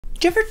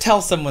Do you ever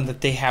tell someone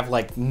that they have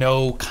like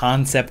no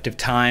concept of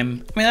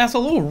time? I mean, that's a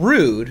little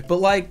rude, but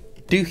like,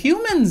 do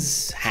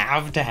humans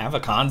have to have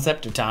a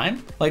concept of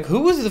time? Like,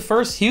 who was the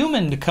first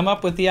human to come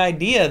up with the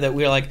idea that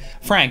we're like,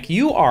 Frank,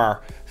 you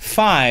are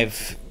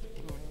 5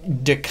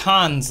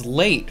 decans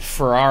late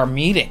for our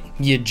meeting,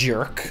 you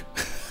jerk.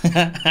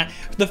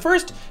 The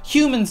first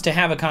humans to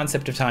have a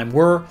concept of time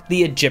were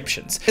the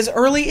Egyptians, as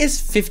early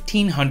as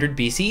 1500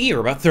 BCE, or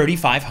about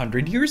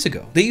 3,500 years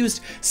ago. They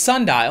used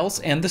sundials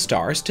and the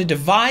stars to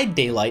divide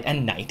daylight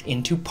and night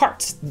into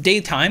parts.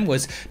 Daytime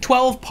was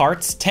 12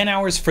 parts, 10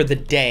 hours for the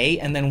day,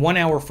 and then 1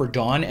 hour for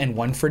dawn and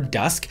 1 for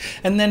dusk.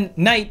 And then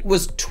night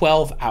was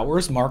 12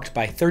 hours, marked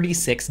by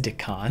 36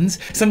 decans,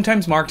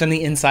 sometimes marked on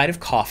the inside of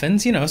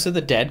coffins, you know, so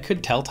the dead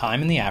could tell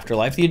time in the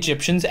afterlife. The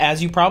Egyptians,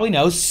 as you probably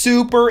know,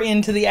 super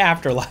into the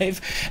afterlife.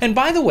 And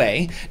by the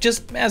way,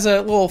 just as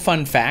a little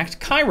fun fact,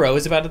 Cairo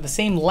is about at the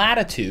same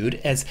latitude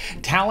as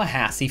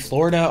Tallahassee,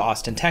 Florida,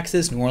 Austin,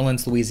 Texas, New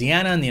Orleans,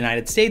 Louisiana, in the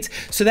United States.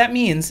 So that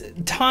means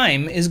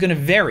time is going to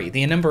vary.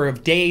 The number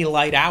of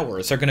daylight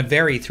hours are going to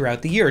vary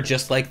throughout the year,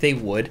 just like they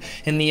would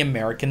in the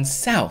American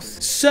South.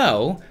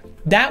 So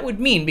that would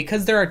mean,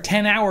 because there are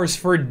 10 hours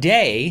for a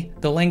day,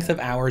 the length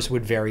of hours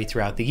would vary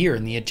throughout the year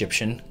in the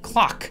Egyptian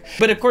clock.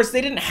 But of course,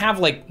 they didn't have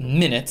like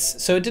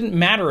minutes, so it didn't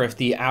matter if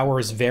the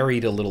hours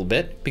varied a little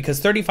bit,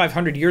 because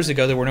 3,500 years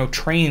ago, there were no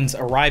trains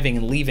arriving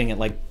and leaving at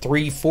like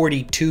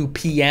 3:42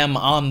 p.m.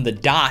 on the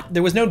dot.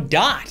 There was no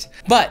dot.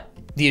 But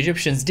the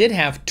Egyptians did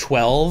have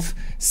 12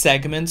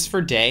 segments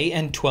for day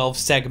and 12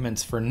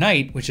 segments for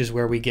night, which is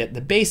where we get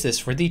the basis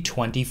for the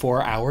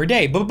 24-hour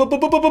day.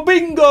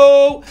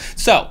 Bingo!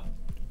 So,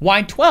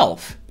 why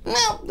 12?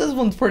 Well, this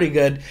one's pretty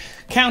good.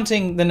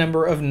 Counting the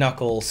number of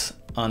knuckles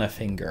on a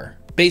finger.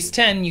 Base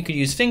 10, you could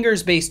use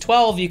fingers. Base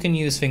 12, you can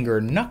use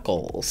finger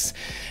knuckles.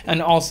 And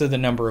also the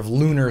number of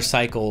lunar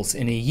cycles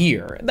in a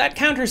year. That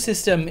counter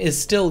system is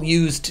still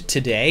used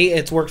today.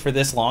 It's worked for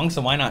this long,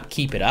 so why not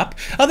keep it up?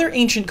 Other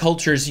ancient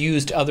cultures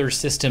used other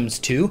systems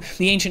too.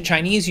 The ancient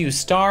Chinese used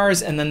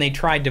stars, and then they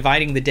tried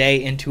dividing the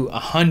day into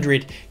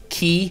 100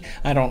 key.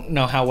 I don't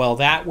know how well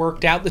that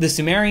worked out. The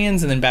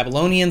Sumerians and then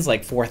Babylonians,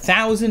 like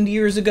 4,000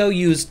 years ago,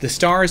 used the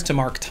stars to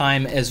mark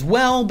time as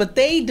well, but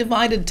they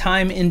divided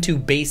time into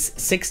base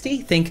 60.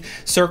 Think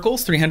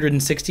circles,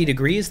 360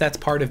 degrees. That's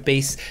part of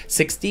base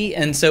 60.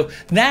 And so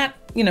that,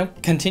 you know,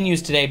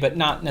 continues today, but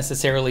not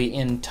necessarily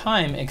in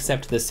time,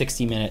 except the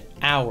 60-minute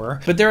hour.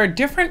 But there are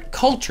different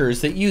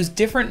cultures that use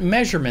different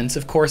measurements,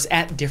 of course,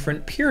 at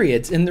different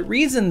periods. And the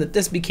reason that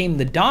this became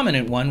the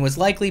dominant one was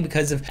likely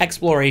because of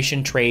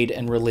exploration, trade,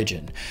 and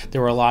religion. There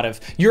were a lot of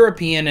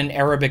European and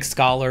Arabic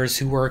scholars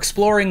who were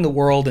exploring the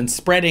world and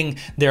spreading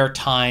their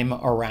time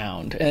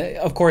around.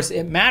 Of course,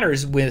 it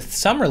matters with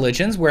some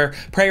religions where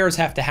prayers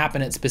have to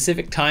happen at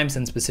specific times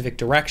and specific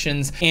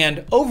directions.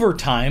 And over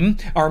time,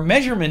 our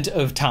measurement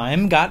of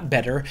time got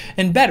better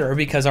and better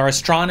because our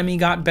astronomy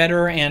got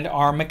better and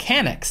our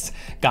mechanics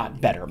got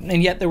better.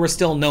 And yet there were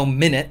still no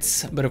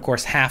minutes, but of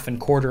course half and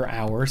quarter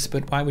hours.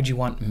 But why would you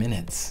want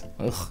minutes?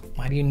 Ugh,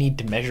 why do you need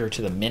to measure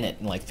to the minute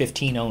in like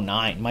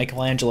 1509?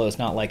 Michelangelo is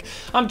not like,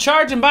 I'm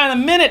charging by the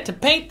minute to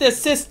paint this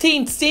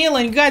Sistine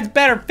ceiling. You guys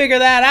better figure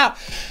that out.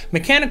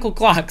 Mechanical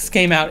clocks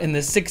came out in the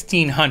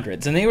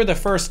 1600s, and they were the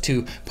first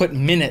to put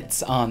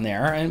minutes on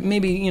there, and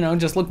maybe, you know,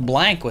 just look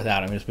blank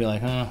without them. Just be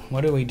like,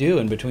 what do we do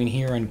in between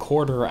here and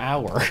quarter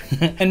hour?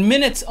 And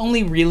minutes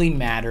only really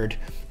mattered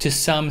to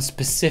some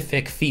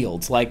specific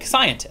fields, like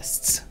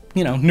scientists.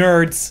 You know,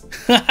 nerds.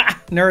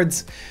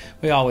 Nerds,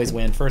 we always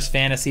win. First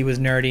fantasy was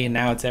nerdy, and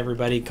now it's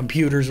everybody.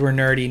 Computers were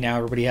nerdy, now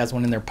everybody has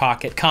one in their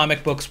pocket.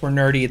 Comic books were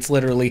nerdy. It's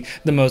literally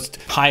the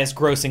most highest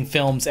grossing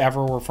films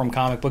ever were from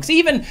comic books.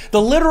 Even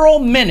the literal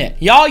minute.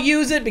 Y'all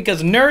use it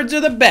because nerds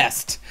are the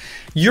best.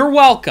 You're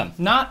welcome.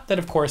 Not that,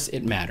 of course,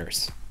 it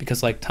matters.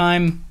 Because, like,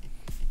 time,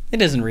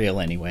 it isn't real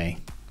anyway,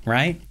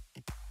 right?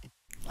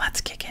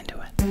 Let's kick into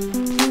it.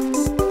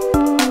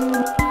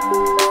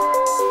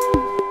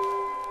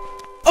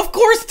 Of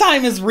course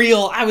time is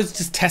real. I was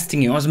just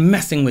testing you. I was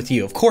messing with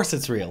you. Of course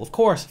it's real. Of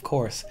course, of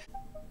course.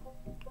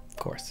 Of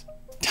course.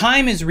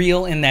 Time is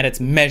real in that it's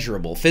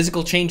measurable.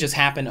 Physical changes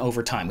happen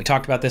over time. We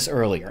talked about this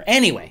earlier.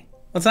 Anyway,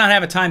 let's not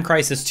have a time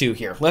crisis too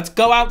here. Let's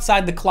go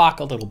outside the clock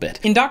a little bit.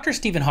 In Dr.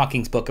 Stephen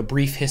Hawking's book, A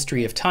Brief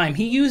History of Time,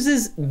 he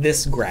uses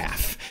this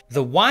graph.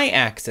 The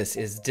y-axis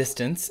is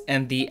distance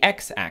and the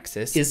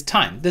x-axis is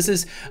time. This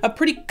is a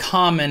pretty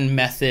common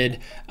method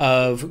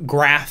of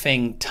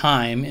graphing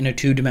time in a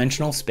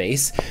two-dimensional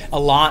space. A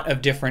lot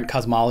of different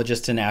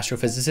cosmologists and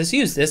astrophysicists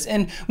use this,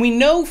 and we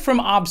know from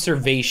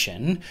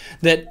observation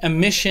that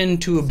emission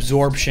to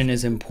absorption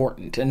is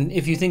important. And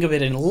if you think of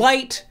it in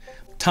light,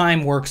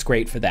 time works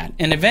great for that.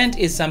 An event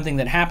is something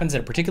that happens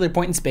at a particular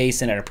point in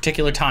space and at a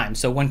particular time,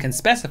 so one can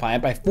specify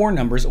it by 4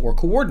 numbers or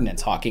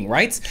coordinates, Hawking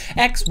writes.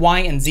 X, Y,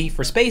 and Z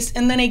for space,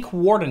 and then a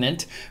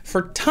coordinate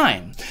for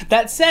time.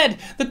 That said,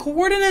 the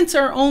coordinates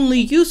are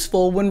only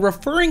useful when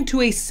referring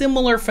to a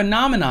similar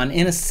phenomenon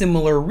in a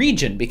similar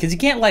region, because you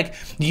can't like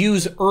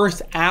use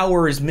Earth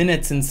hours,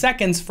 minutes, and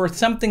seconds for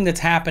something that's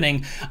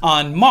happening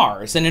on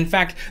Mars. And in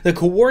fact, the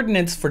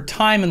coordinates for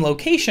time and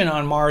location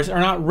on Mars are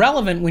not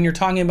relevant when you're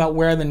talking about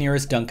where the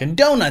nearest Dunkin'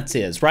 Donuts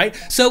is, right?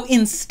 So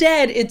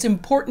instead, it's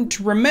important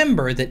to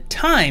remember that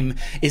time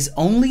is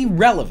only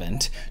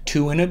relevant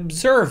to an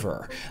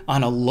observer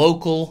on a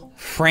local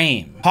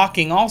frame.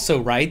 Hawking also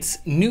writes,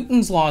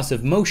 Newton's laws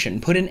of motion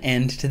put an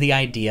end to the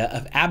idea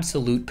of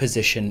absolute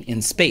position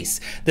in space.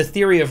 The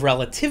theory of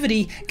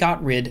relativity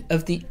got rid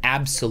of the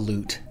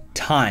absolute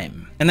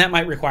time. And that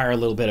might require a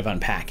little bit of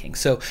unpacking.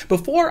 So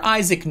before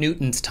Isaac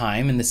Newton's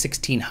time in the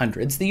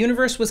 1600s, the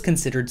universe was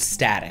considered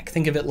static.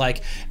 Think of it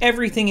like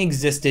everything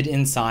existed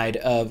inside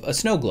of a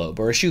snow globe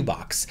or a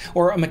shoebox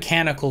or a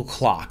mechanical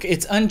clock.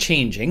 It's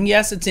unchanging.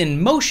 Yes, it's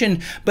in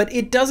motion, but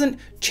it doesn't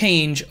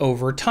change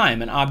over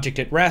time. An object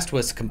at rest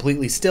was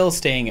completely still,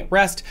 staying at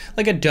rest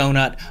like a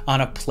donut on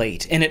a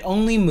plate. And it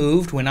only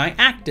moved when I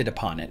acted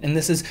upon it. And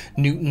this is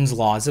Newton's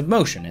laws of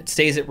motion. It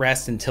stays at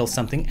rest until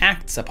something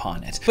acts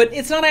upon it. But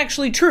it's not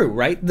actually true,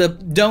 right? The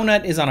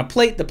donut is on a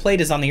plate, the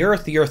plate is on the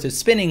Earth is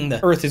spinning,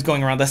 the Earth is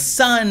going around the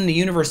sun, the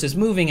universe is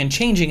moving and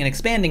changing and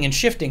expanding and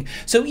shifting.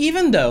 So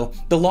even though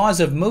the laws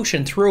of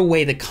motion threw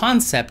away the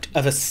concept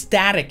of a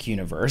static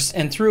universe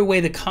and threw away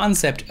the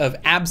concept of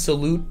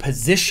absolute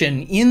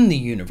position in the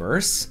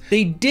universe,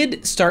 they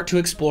did start to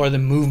explore the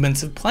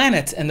movements of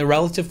planets and the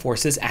relative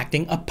forces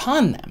acting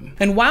upon them.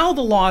 And while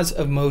the laws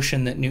of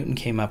motion that Newton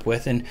came up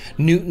with and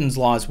Newton's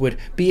laws would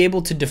be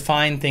able to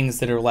define things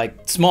that are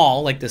like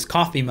small, like this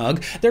coffee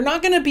mug, they're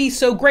not going to be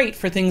so great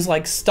for things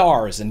like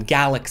stars and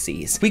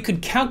galaxies. We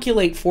could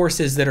calculate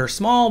forces that are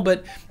small,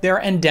 but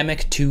they're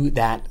endemic to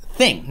that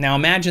thing. Now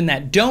imagine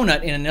that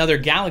donut in another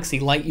galaxy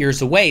light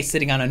years away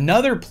sitting on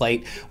another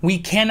plate. We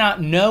cannot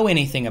know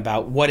anything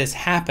about what is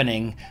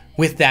happening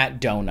with that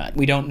donut.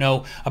 We don't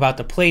know about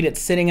the plate it's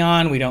sitting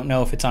on. We don't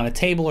know if it's on a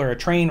table or a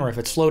train or if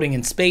it's floating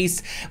in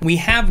space. We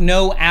have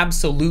no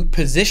absolute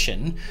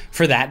position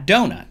for that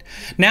donut.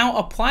 Now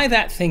apply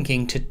that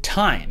thinking to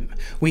time.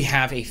 We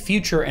have a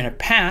future and a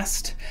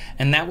past,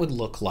 and that would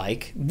look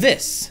like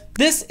this.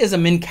 This is a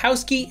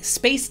Minkowski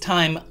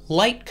space-time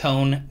light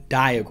cone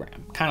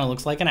diagram. Kind of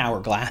looks like an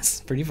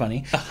hourglass, pretty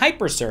funny. The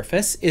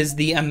hypersurface is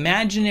the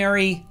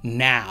imaginary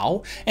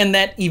now, and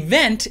that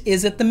event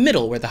is at the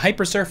middle where the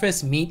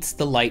hypersurface meets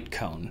the light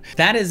cone.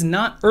 That is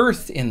not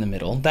Earth in the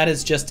middle, that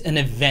is just an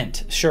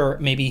event. Sure,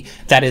 maybe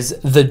that is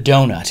the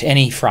donut,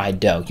 any fried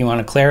dough. You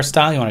want a Claire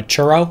style, you want a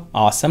churro?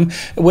 Awesome.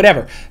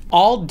 Whatever.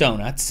 All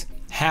donuts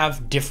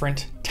have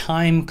different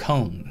time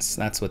cones.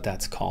 That's what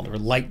that's called, or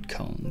light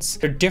cones.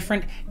 They're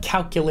different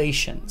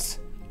calculations.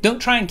 Don't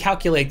try and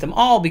calculate them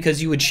all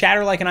because you would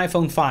shatter like an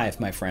iPhone 5,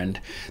 my friend.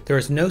 There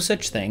is no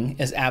such thing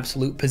as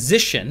absolute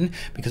position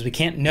because we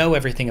can't know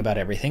everything about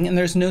everything, and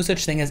there's no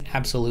such thing as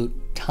absolute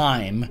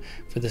time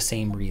for the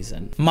same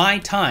reason. My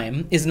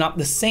time is not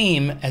the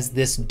same as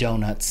this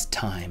donut's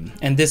time,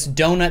 and this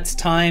donut's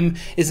time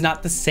is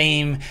not the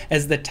same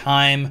as the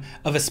time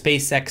of a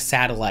SpaceX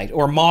satellite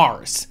or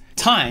Mars.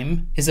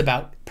 Time is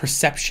about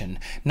perception,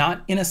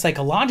 not in a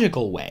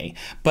psychological way,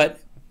 but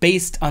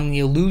based on the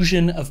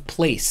illusion of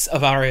place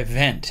of our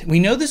event. We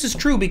know this is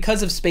true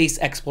because of space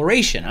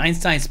exploration.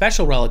 Einstein's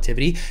special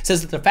relativity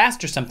says that the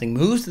faster something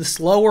moves, the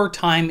slower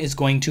time is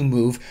going to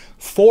move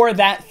for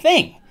that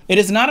thing. It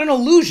is not an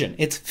illusion,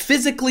 it's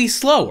physically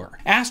slower.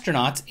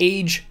 Astronauts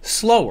age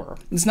slower.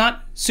 It's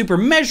not super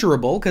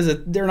measurable because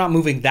they're not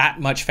moving that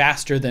much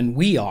faster than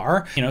we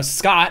are. You know,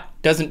 Scott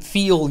doesn't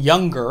feel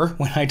younger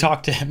when I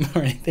talk to him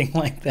or anything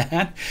like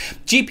that.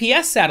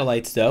 GPS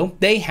satellites, though,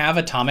 they have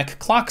atomic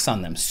clocks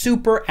on them,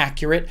 super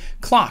accurate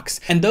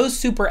clocks. And those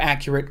super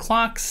accurate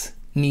clocks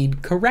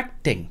need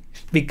correcting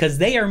because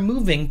they are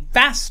moving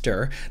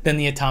faster than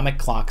the atomic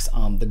clocks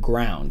on the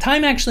ground.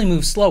 Time actually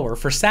moves slower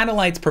for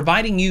satellites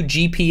providing you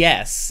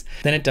GPS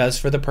than it does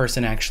for the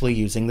person actually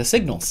using the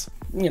signals.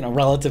 You know,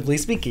 relatively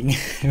speaking,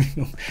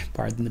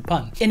 pardon the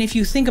pun. And if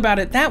you think about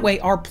it that way,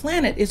 our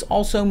planet is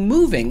also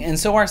moving, and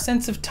so our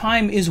sense of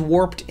time is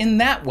warped in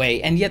that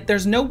way, and yet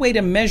there's no way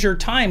to measure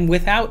time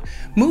without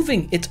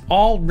moving. It's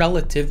all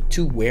relative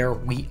to where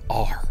we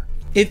are.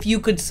 If you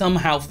could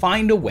somehow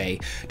find a way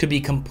to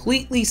be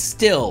completely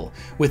still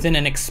within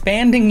an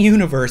expanding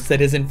universe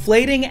that is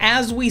inflating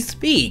as we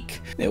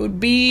speak, it would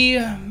be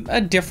a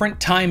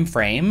different time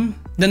frame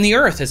than the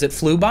Earth as it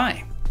flew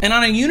by. And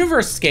on a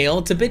universe scale,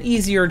 it's a bit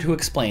easier to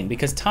explain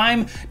because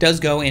time does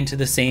go into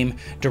the same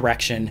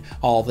direction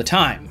all the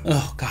time.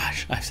 Oh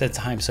gosh, I've said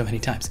time so many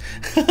times.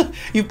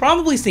 You've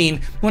probably seen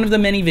one of the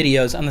many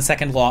videos on the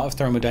second law of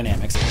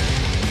thermodynamics.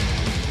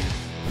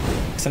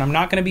 And I'm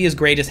not going to be as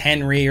great as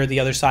Henry or the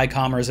other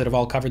sci-commers that have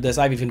all covered this.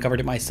 I've even covered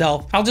it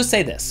myself. I'll just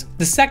say this.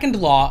 The second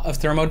law of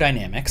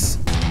thermodynamics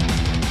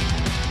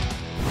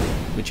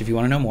which if you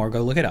want to know more,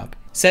 go look it up,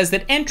 says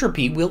that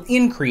entropy will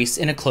increase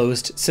in a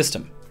closed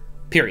system.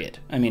 Period.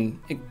 I mean,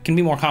 it can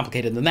be more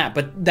complicated than that,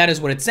 but that is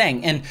what it's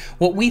saying. And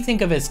what we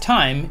think of as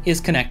time is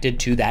connected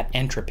to that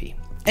entropy.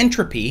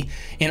 Entropy,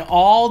 in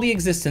all the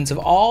existence of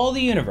all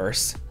the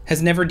universe,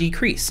 has never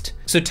decreased.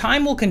 So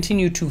time will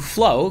continue to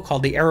flow,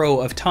 called the arrow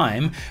of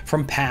time,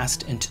 from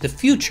past into the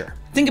future.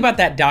 Think about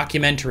that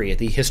documentary,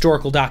 the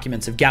historical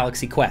documents of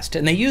Galaxy Quest,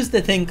 and they used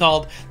the thing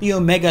called the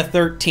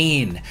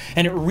Omega-13,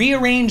 and it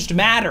rearranged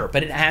matter,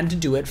 but it had to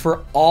do it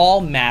for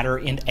all matter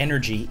and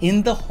energy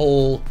in the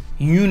whole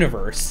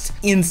universe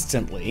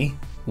instantly.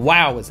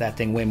 Wow, was that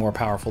thing way more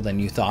powerful than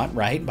you thought,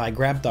 right? By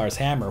Grabthar's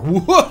hammer.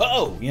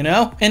 Whoa, you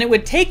know? And it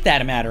would take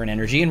that matter and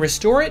energy and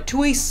restore it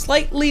to a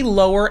slightly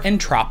lower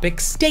entropic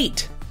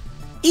state.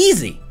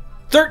 Easy.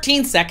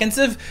 13 seconds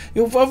of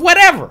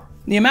whatever.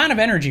 The amount of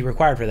energy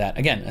required for that,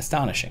 again,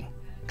 astonishing.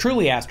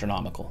 Truly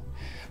astronomical.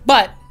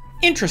 But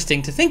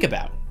interesting to think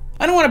about.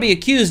 I don't want to be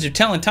accused of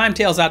telling time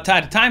tales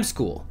outside of time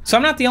school, so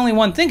I'm not the only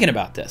one thinking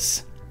about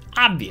this.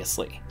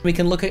 Obviously. We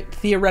can look at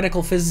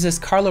theoretical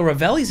physicist Carlo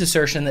Rovelli's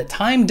assertion that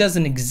time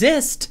doesn't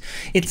exist,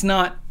 it's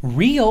not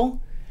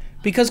real,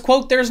 because,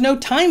 quote, there's no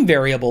time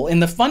variable in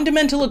the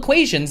fundamental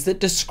equations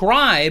that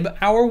describe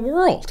our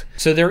world.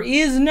 So there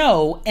is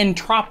no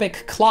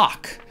entropic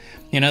clock,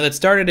 that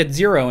started at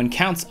 0 and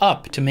counts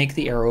up to make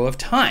the arrow of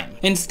time.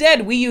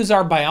 Instead, we use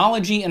our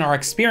biology and our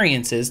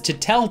experiences to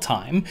tell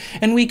time,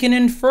 and we can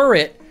infer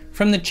it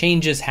from the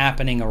changes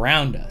happening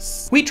around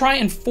us. We try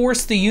and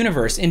force the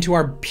universe into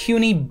our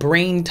puny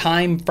brain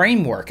time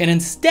framework and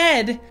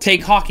instead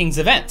take Hawking's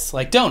events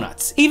like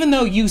donuts. Even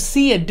though you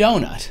see a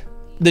donut,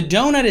 the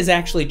donut is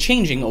actually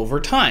changing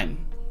over time.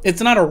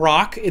 It's not a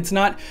rock, it's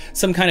not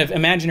some kind of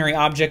imaginary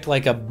object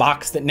like a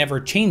box that never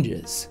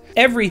changes.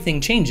 Everything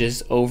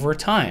changes over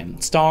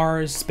time.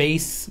 Stars,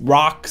 space,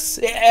 rocks,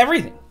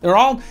 everything. They're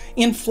all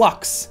in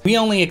flux. We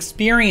only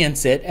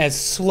experience it as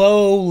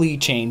slowly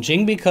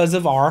changing because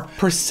of our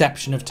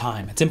perception of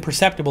time. It's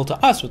imperceptible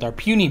to us with our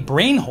puny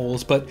brain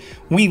holes, but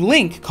we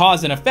link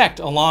cause and effect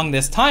along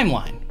this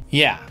timeline.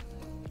 Yeah,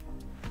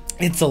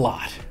 it's a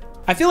lot.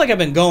 I feel like I've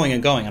been going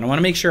and going, and I want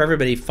to make sure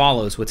everybody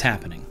follows what's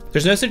happening.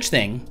 There's no such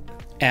thing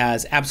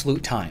as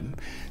absolute time.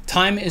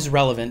 Time is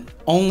relevant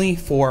only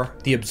for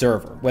the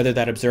observer, whether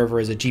that observer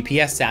is a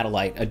GPS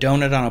satellite, a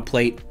donut on a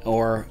plate,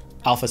 or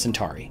Alpha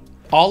Centauri.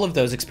 All of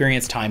those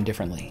experience time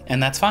differently,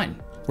 and that's fine.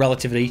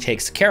 Relativity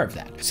takes care of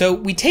that. So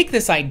we take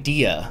this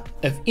idea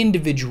of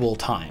individual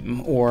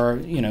time, or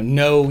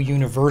no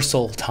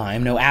universal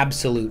time, no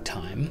absolute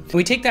time, and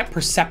we take that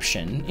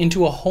perception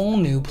into a whole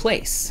new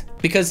place.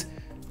 Because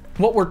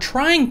what we're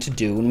trying to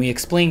do when we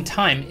explain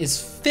time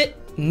is fit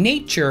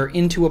nature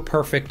into a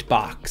perfect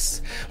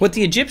box. What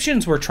the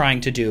Egyptians were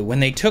trying to do when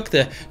they took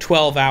the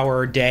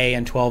 12-hour day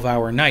and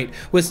 12-hour night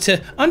was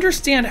to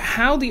understand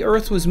how the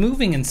earth was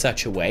moving in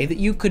such a way that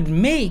you could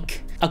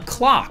make a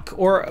clock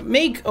or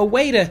make a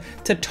way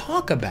to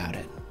talk about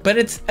it. But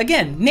it's,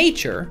 again,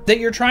 nature that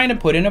you're trying to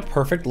put in a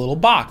perfect little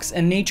box,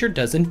 and nature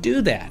doesn't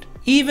do that.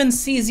 Even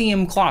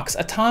cesium clocks,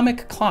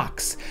 atomic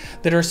clocks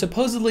that are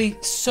supposedly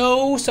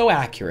so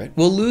accurate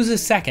will lose a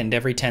second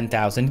every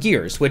 10,000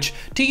 years, which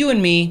to you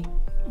and me,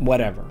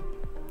 whatever.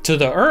 To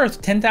the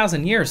Earth,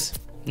 10,000 years,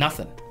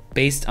 nothing.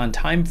 Based on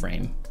time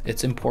frame,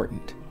 it's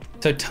important.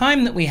 So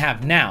time that we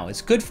have now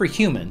is good for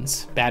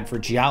humans, bad for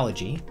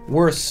geology,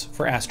 worse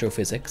for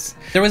astrophysics.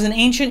 There was an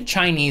ancient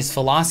Chinese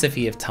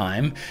philosophy of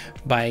time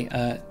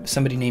by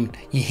somebody named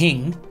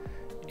Ying,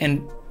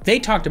 and they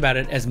talked about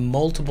it as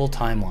multiple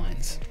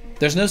timelines.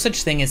 There's no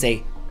such thing as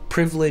a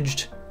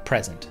privileged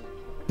present.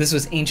 This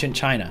was ancient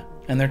China,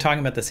 and they're talking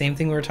about the same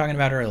thing we were talking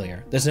about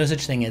earlier. There's no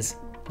such thing as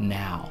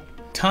now.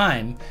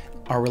 Time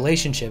are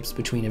relationships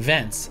between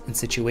events and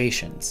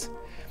situations.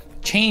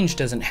 Change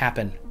doesn't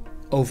happen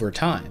over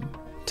time.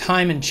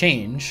 Time and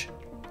change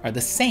are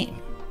the same,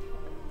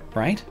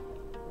 right?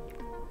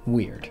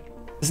 Weird.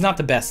 It's not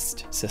the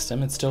best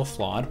system, it's still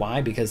flawed.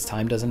 Why? Because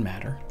time doesn't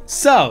matter.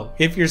 So,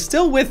 if you're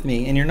still with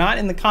me and you're not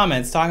in the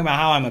comments talking about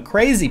how I'm a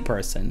crazy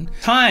person,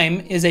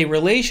 time is a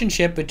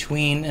relationship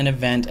between an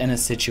event and a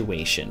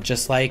situation,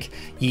 just like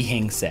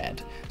Ying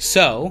said.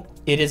 So,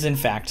 it is in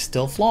fact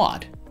still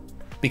flawed,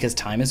 because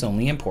time is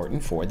only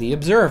important for the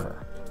observer.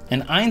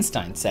 And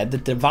Einstein said the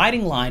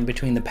dividing line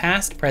between the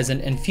past,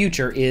 present, and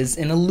future is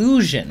an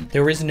illusion.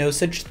 There is no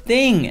such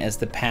thing as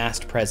the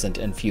past, present,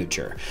 and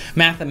future.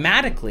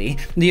 Mathematically,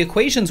 the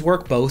equations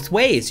work both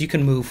ways. You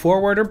can move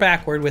forward or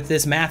backward with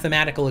this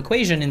mathematical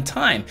equation in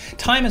time.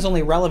 Time is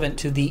only relevant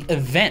to the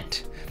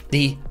event,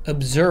 the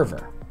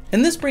observer.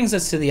 And this brings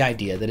us to the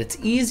idea that it's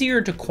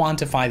easier to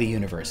quantify the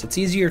universe. It's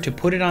easier to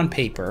put it on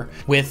paper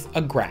with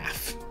a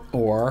graph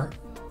or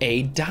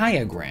a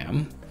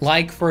diagram,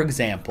 like, for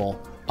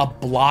example, a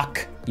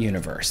block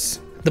universe.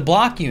 The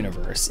block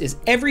universe is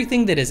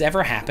everything that has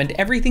ever happened,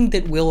 everything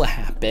that will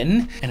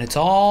happen, and it's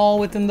all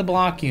within the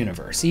block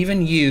universe,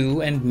 even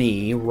you and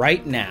me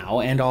right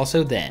now, and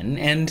also then,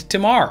 and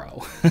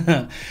tomorrow.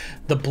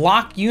 The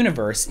block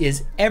universe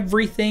is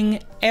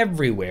everything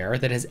everywhere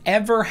that has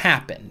ever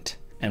happened,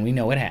 and we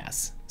know it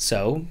has.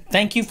 So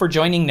thank you for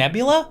joining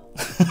Nebula,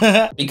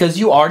 because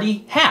you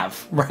already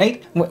have,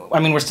 right? I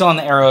mean, we're still on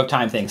the arrow of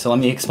time thing, so let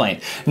me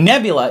explain.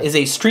 Nebula is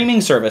a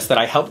streaming service that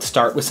I helped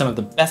start with some of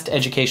the best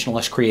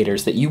educationalist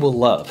creators that you will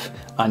love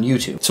on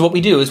YouTube. So what we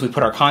do is we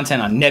put our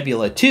content on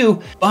Nebula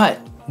too, but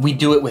we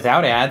do it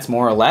without ads,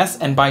 more or less,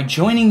 and by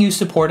joining you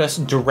support us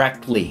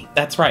directly.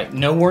 That's right,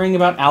 no worrying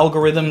about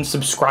algorithms,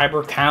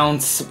 subscriber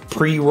counts,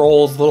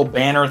 pre-rolls, little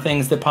banner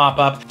things that pop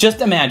up.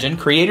 Just imagine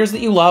creators that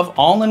you love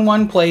all in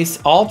one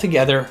place, all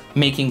together,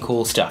 making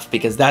cool stuff,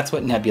 because that's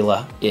what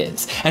Nebula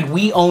is. And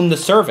we own the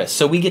service,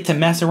 so we get to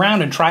mess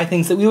around and try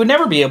things that we would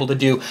never be able to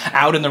do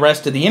out in the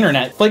rest of the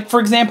internet. Like,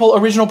 for example,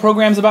 original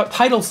programs about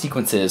title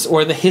sequences,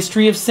 or the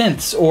history of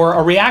synths, or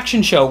a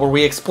reaction show where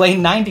we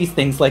explain 90s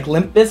things like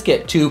Limp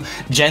Bizkit to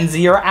Gen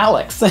Z or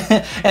Alex.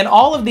 And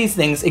all of these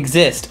things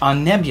exist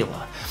on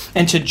Nebula.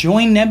 And to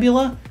join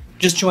Nebula,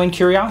 just join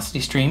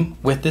CuriosityStream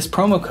with this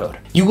promo code.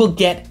 You will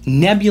get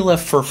Nebula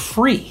for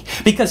free,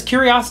 because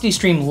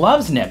CuriosityStream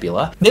loves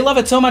Nebula. They love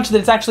it so much that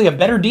it's actually a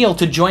better deal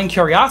to join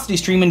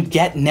CuriosityStream and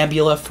get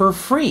Nebula for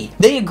free.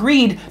 They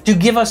agreed to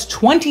give us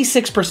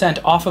 26%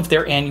 off of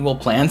their annual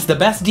plans, the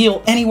best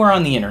deal anywhere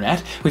on the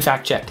internet. We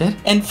fact checked it.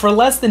 And for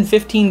less than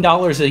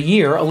 $15 a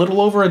year, a little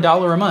over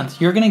 $1 a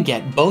month, you're gonna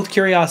get both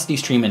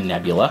CuriosityStream and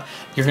Nebula.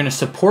 You're gonna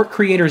support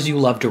creators you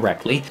love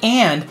directly.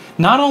 And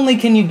not only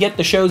can you get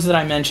the shows that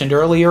I mentioned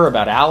earlier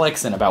about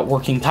Alex and about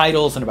working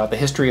titles and about the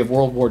history of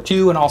World War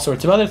II and all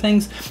sorts of other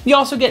things, you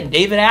also get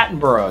David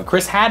Attenborough and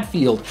Chris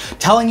Hadfield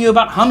telling you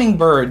about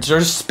hummingbirds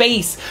or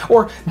space,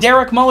 or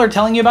Derek Muller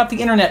telling you about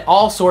the internet,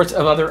 all sorts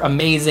of other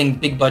amazing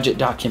big budget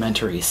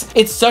documentaries.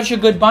 It's such a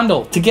good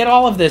bundle. To get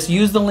all of this,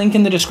 use the link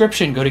in the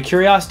description. Go to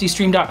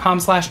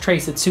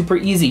curiositystream.com/trace. It's super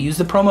easy. Use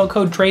the promo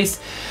code TRACE.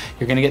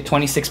 You're gonna get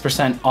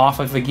 26% off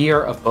of a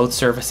year of both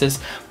services.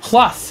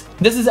 Plus,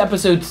 this is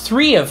episode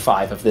 3 of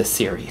 5 of this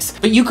series.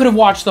 But you could have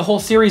watched the whole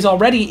series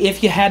already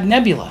if you had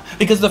Nebula,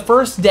 because the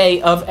first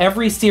day of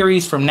every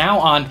series from now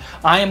on,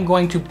 I am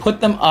going to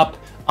put them up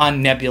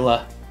on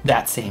Nebula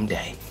that same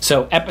day.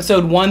 So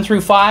episode 1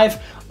 through 5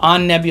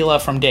 on Nebula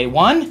from day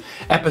 1.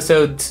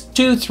 Episodes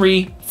 2,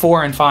 3,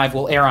 4, and 5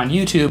 will air on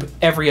YouTube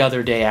every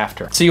other day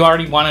after. So you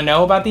already want to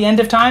know about the end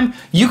of time?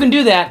 You can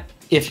do that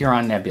if you're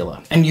on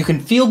Nebula. And you can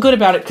feel good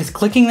about it because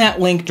clicking that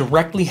link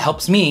directly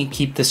helps me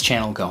keep this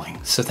channel going.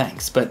 So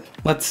thanks, but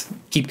let's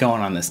keep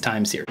going on this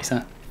time series,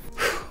 huh?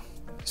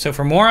 So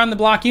for more on the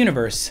Block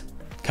universe,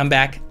 come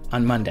back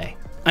on Monday.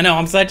 I know,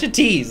 I'm such a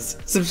tease.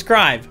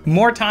 Subscribe.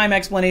 More time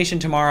explanation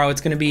tomorrow.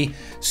 It's gonna be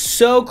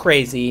so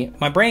crazy.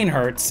 My brain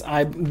hurts.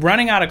 I'm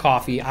running out of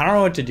coffee. I don't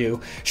know what to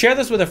do. Share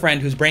this with a friend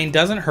whose brain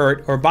doesn't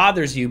hurt or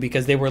bothers you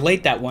because they were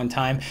late that one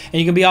time, and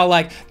you can be all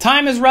like,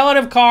 time is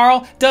relative,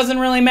 Carl. Doesn't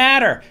really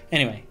matter.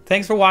 Anyway,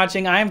 thanks for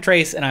watching. I am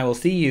Trace, and I will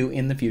see you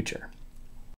in the future.